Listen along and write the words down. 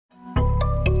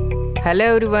Hello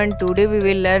everyone, today we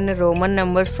will learn Roman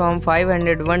numbers from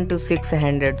 501 to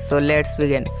 600. So let's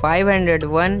begin.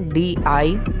 501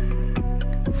 DI,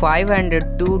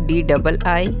 502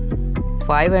 DII,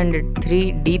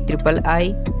 503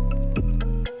 DIII,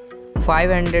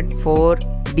 504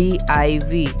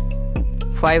 DIV,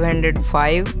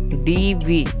 505 DV,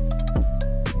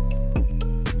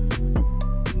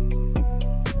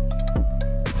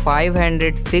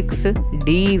 506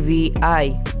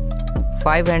 DVI,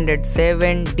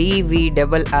 507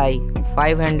 DVII,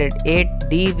 508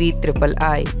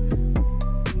 DVIII,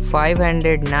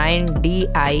 509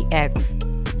 DIX,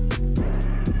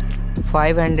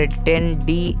 510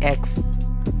 DX,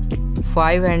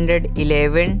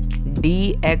 511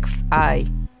 DXI,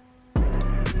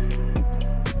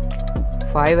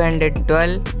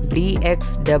 512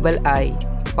 DXII,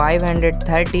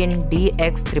 513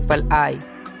 DXIII,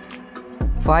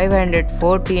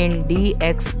 514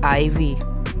 DXIV,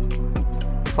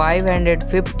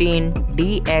 515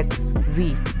 DXV,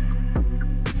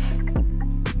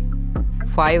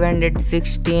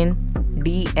 516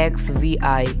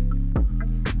 DXVI,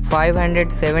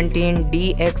 517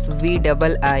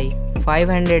 DXVII,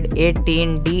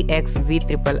 518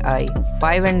 DXVIII,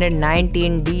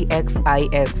 519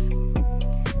 DXIX,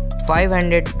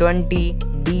 520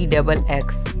 DXX,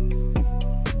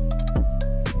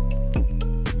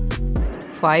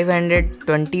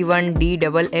 521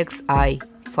 DXXI,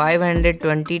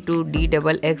 522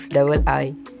 DXXII,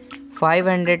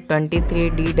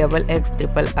 523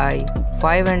 DXXIII,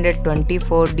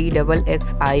 524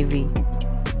 DXXIV,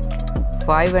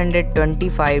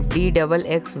 525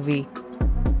 DXXV,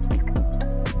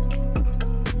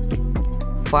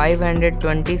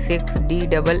 526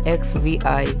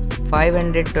 DXXVI,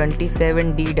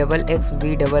 527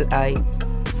 DXXVII,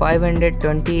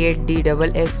 528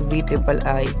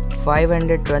 DXXVIII,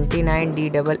 529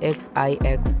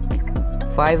 DXXIX,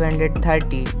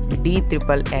 530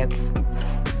 DXXX,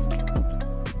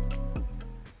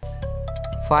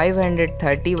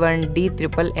 531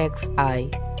 DXXXI,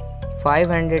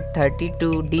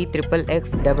 532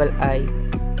 DXXXII,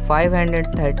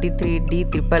 533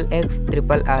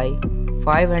 DXXXIII,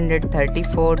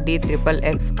 534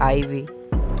 DXXXIV,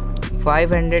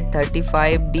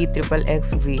 535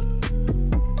 DXXXV,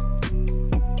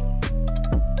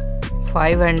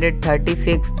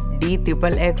 536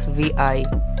 DXXXVI,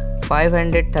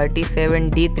 537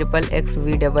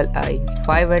 DXXXVII,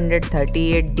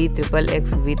 538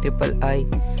 DXXXVIII,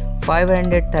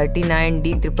 539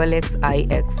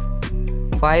 DXXIX,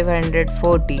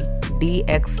 540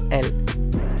 DXL,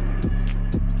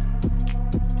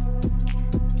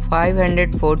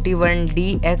 541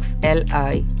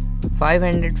 DXLI,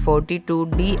 542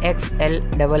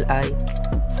 DXLII,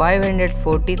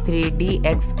 543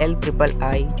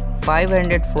 DXLIII,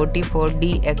 544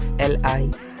 DXLI,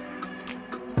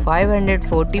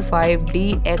 545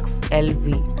 DXLV,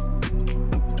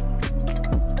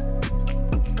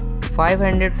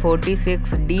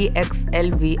 546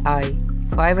 DXLVI,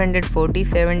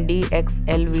 547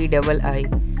 DXLVII,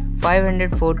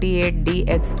 548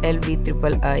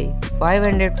 DXLVIII,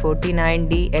 549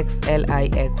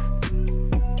 DXLIX,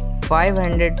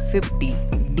 550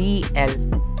 DL,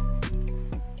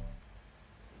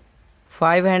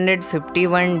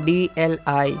 551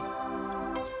 DLI,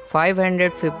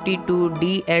 552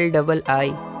 DLII,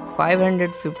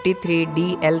 553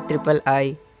 DLIII,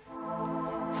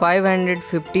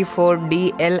 554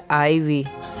 DLIV,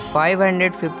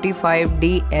 555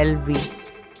 DLV,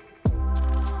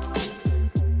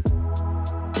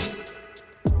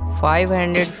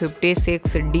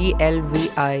 556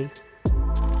 DLVI,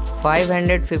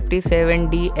 557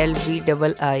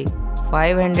 DLVII,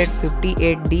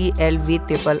 558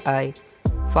 DLVIII,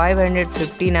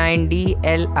 559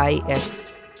 DLIX,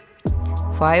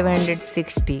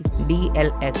 560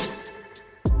 DLX,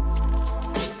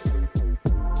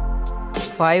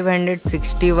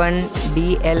 561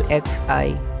 DLXI,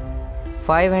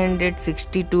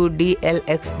 562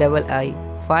 DLXII,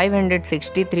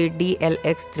 563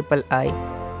 DLXIII,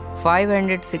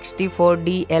 564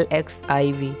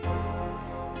 DLXIV,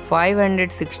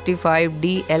 565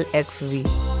 DLXV,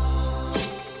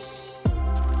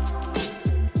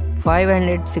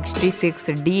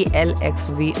 566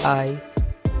 DLXVI,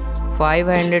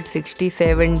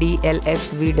 567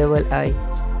 DLXVII,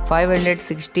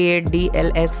 568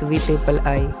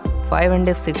 DLXVIII,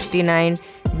 569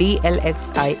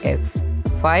 DLXIX,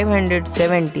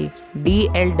 570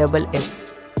 DLXX,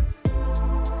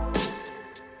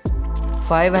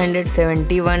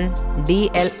 571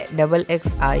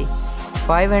 DLXXI,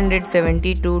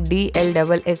 572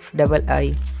 DLXXII,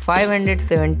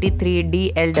 573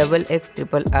 DLXX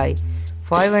triple I,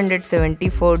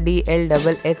 574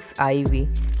 DLXXIV,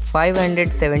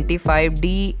 575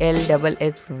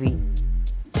 DLXXV,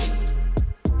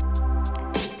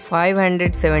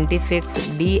 576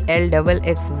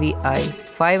 DLXXVI,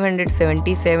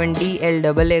 577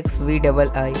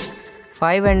 DLXXVII,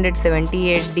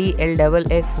 578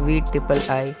 DLXXV triple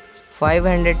I,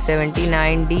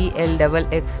 579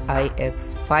 DLXXIX,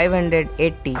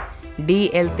 580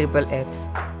 DLXXX,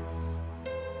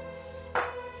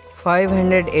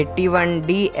 581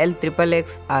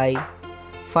 DLXXI,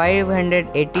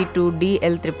 582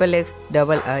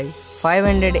 DLXXXII,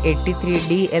 583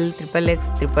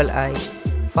 DLXXXII,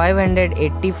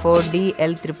 584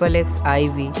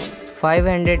 DLXXXIV,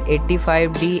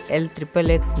 585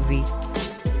 DLXXXV,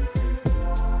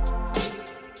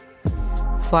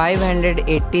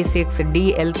 586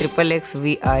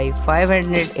 DLXXXVI,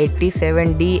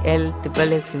 587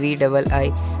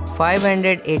 DLXXXVII,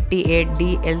 588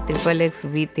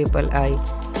 DLXXXVIII,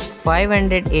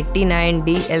 589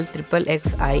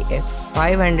 DLXXXIX,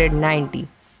 590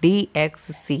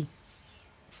 DXC,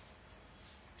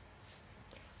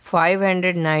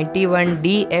 591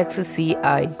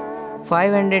 DXCI,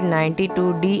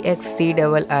 592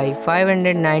 DXCII,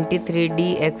 593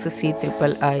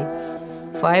 DXCIII,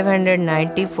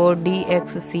 594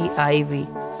 DXCIV,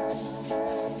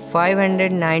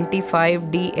 595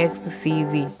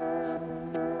 DXCV,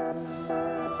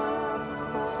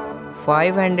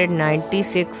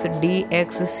 596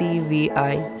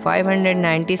 DXCVI,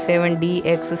 597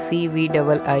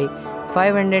 DXCVII,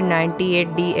 598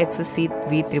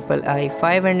 DXCVIII,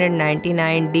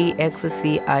 599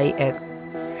 DXCIX,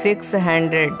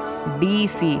 600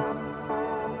 DC.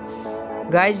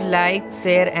 Guys, like,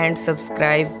 share and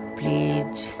subscribe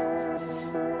please.